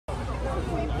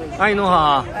阿姨侬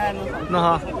好。哎，侬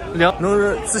好。侬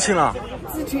是知青了？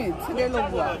知青出来了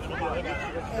我。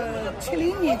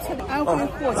70年出的安徽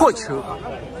霍丘。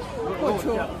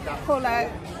后来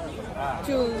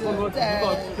就在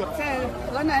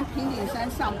河南平顶山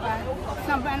上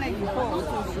班了以后就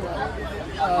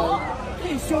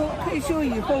是退休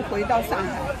以后回到上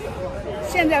海。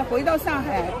现在回到上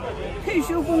海，退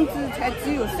休工资才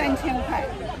只有3000块。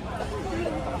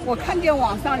我看见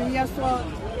网上人家说，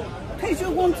退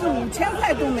休工资5000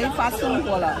块都没法生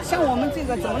活了，像我们这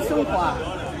个怎么生活啊？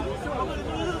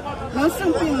能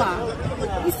生病吗？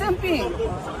一生病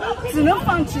只能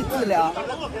放弃治疗，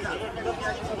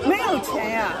没有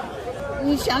钱呀。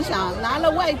你想想，拿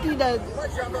了外地的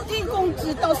低工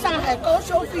资到上海高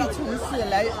消费城市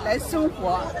来生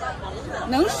活，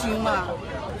能行吗？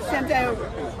现在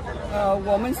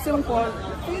我们生活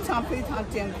非常非常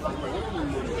艰苦，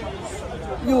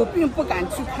有病不敢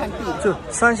去看病。就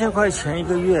3000块钱一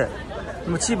个月，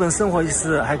那么基本生活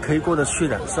是还可以过得去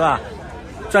的，是吧？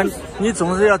但你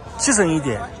总是要节省一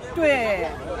点。对，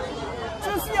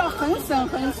就是要很省。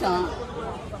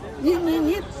你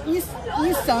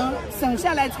省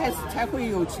下来才会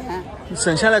有钱。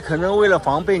省下来可能为了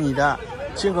防备你的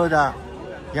今后的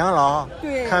养老、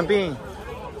对看病。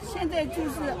现在就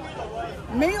是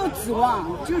没有指望，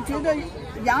就觉得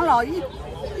养老一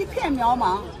片渺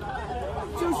茫，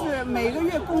就是每个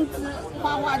月工资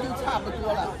花就差不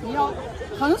多了。你要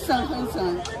很省，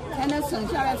才能省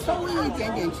下来稍微一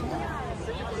点点钱，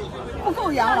不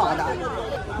够养老的。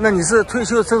那你是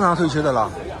正常退休的了？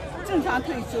正常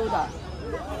退休的。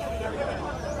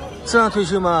正常退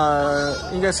休嘛，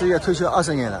应该是要退休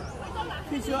20年了。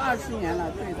退休20年了，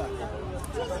对的。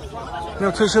那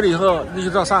退休了以后，你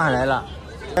就到上海来了，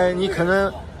你可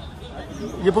能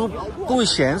也不会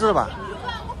闲着吧？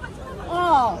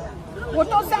哦，我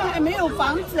到上海没有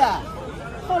房子，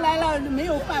后来了没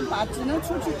有办法，只能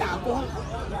出去打工，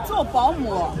做保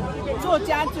姆、做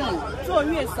家政、做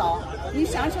月嫂。你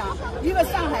想想，一个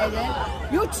上海人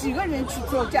有几个人去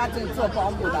做家政、做保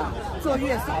姆的、做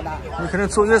月嫂的？你可能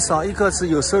做月嫂，一个是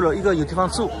有收入，一个有地方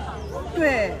住。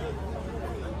对。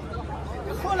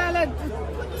后来了，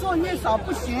做月嫂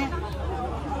不行，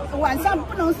晚上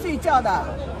不能睡觉的。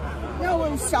那我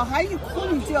小孩一哭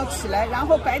你就要起来，然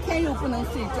后白天又不能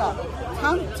睡觉，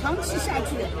长期下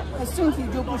去，身体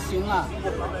就不行了。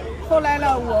后来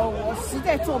呢，我实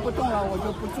在做不动了，我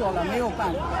就不做了，没有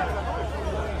办法。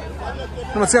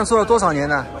那么这样做了多少年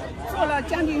呢？做了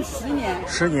将近10年。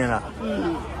10年了。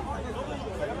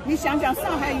你想想，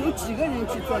上海有几个人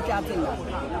去做家政的？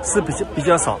是比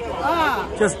较少啊。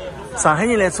就是上海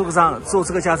人来做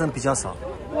这个家政比较少。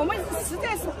我们实在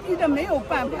是逼得没有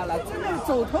办法了，真的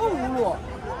走投无路。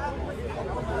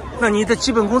那你的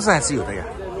基本工资还是有的呀？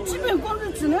基本工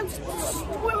资只能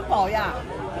温饱呀。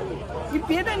你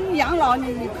别的你养老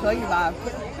你可以吧？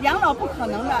养老不可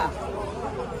能的，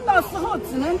到时候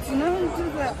只能就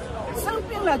是生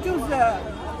病了就是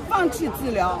放弃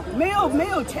治疗，没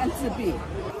有钱治病。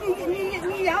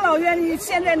你养老院你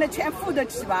现在的钱付得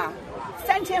起吧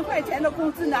？3000块钱的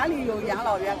工资哪里有养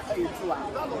老院可以住啊？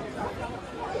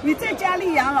你在家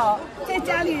里养老，在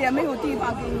家里也没有地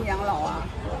方给你养老啊，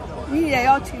你也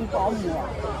要请保姆，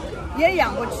也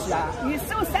养不起啊。你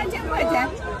收3000块钱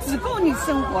只够你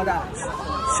生活的。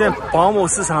现在保姆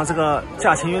市场这个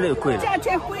价钱越来越贵了，价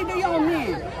钱贵得要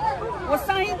命。我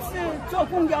上一次坐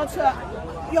公交车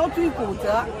腰椎骨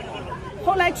折，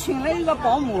后来请了一个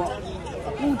保姆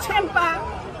，5800。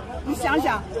你想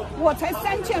想，我才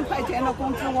3000块钱的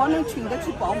工资，我能请得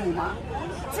起保姆吗？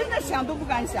真的想都不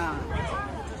敢想，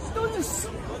都是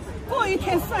过一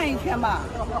天算一天吧。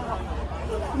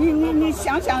你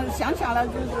想了，就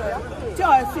是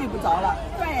觉也睡不着了，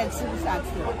饭也吃不下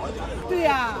去了。对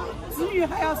呀，子女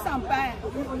还要上班，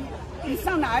你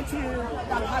上哪去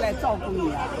让他来照顾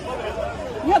你啊？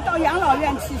你要到养老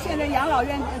院去，现在养老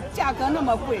院价格那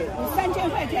么贵，你3000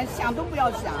块钱想都不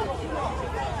要想。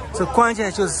这关键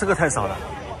就是这个太少了。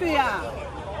对呀，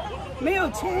没有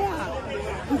钱呀。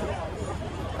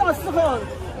到时候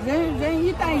人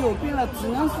一旦有病了，只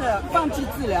能是放弃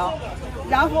治疗，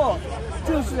然后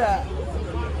就是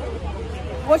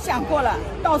我想过了，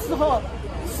到时候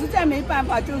实在没办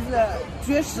法就是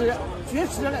绝食了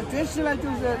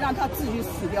就是让他自己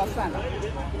死掉算了，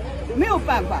没有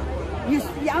办法。你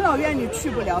养老院你去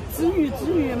不了，子女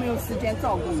也没有时间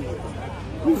照顾你，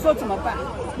你说怎么办？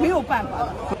没有办法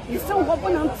了。你生活不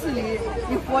能自理，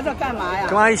你活着干嘛呀？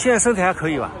跟阿姨现在身体还可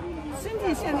以吧？身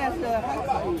体现在是还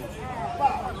可以，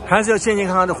还是要健健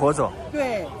康康的活着。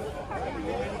对，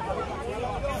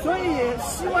所以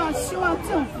希望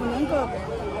政府能够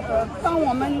帮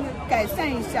我们改善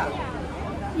一下，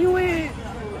因为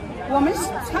我们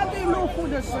插队落户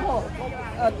的时候，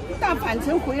大返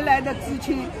城回来的知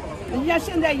青，人家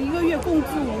现在一个月工资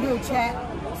5、6千，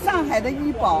上海的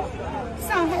医保，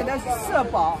上海的社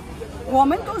保，我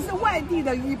们都是外地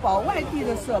的医保，外地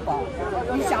的社保，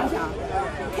你想想，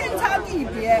天差地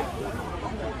别。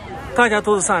大家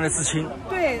都是上海的知青，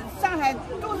对，上海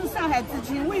都是上海知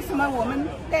青，为什么我们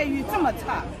待遇这么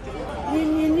差？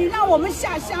你让我们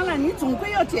下乡了，你总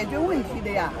归要解决问题的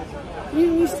呀。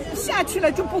你下去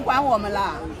了就不管我们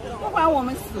了，不管我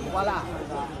们死活了。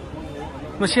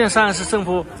那么现在上海市政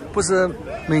府不是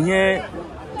每年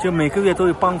就每个月都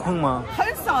有帮困吗？很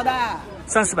少的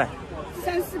，300-400，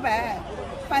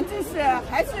反正是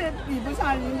还是比不上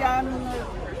人家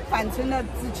返城的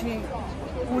知青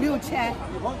5、6千。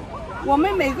我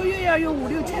们每个月要有5、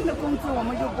6千的工资，我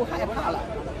们就不害怕了。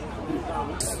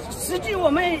实际我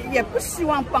们也不希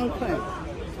望帮困，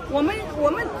我们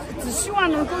只希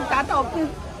望能够达到跟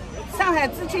上海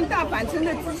知青大返城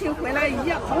的知青回来一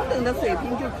样同等的水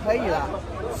平就可以了，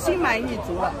心满意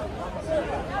足了。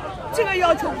这个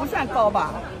要求不算高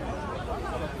吧？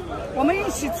我们一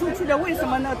起出去的，为什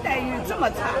么呢？待遇这么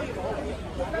差，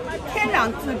天壤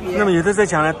之别。那么有的在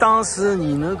讲呢，当时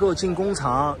你能够进工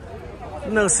厂，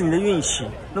那个是你的运气。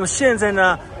那么现在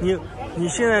呢，你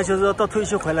现在就是说到退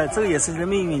休回来，这个也是你的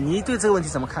命运。你对这个问题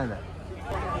怎么看的？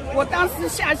我当时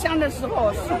下乡的时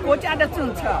候是国家的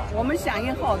政策，我们响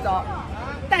应号召，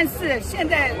但是现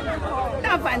在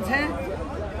大返城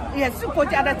也是国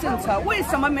家的政策，为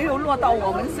什么没有落到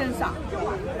我们身上？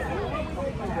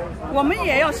我们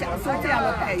也要享受这样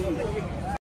的待遇。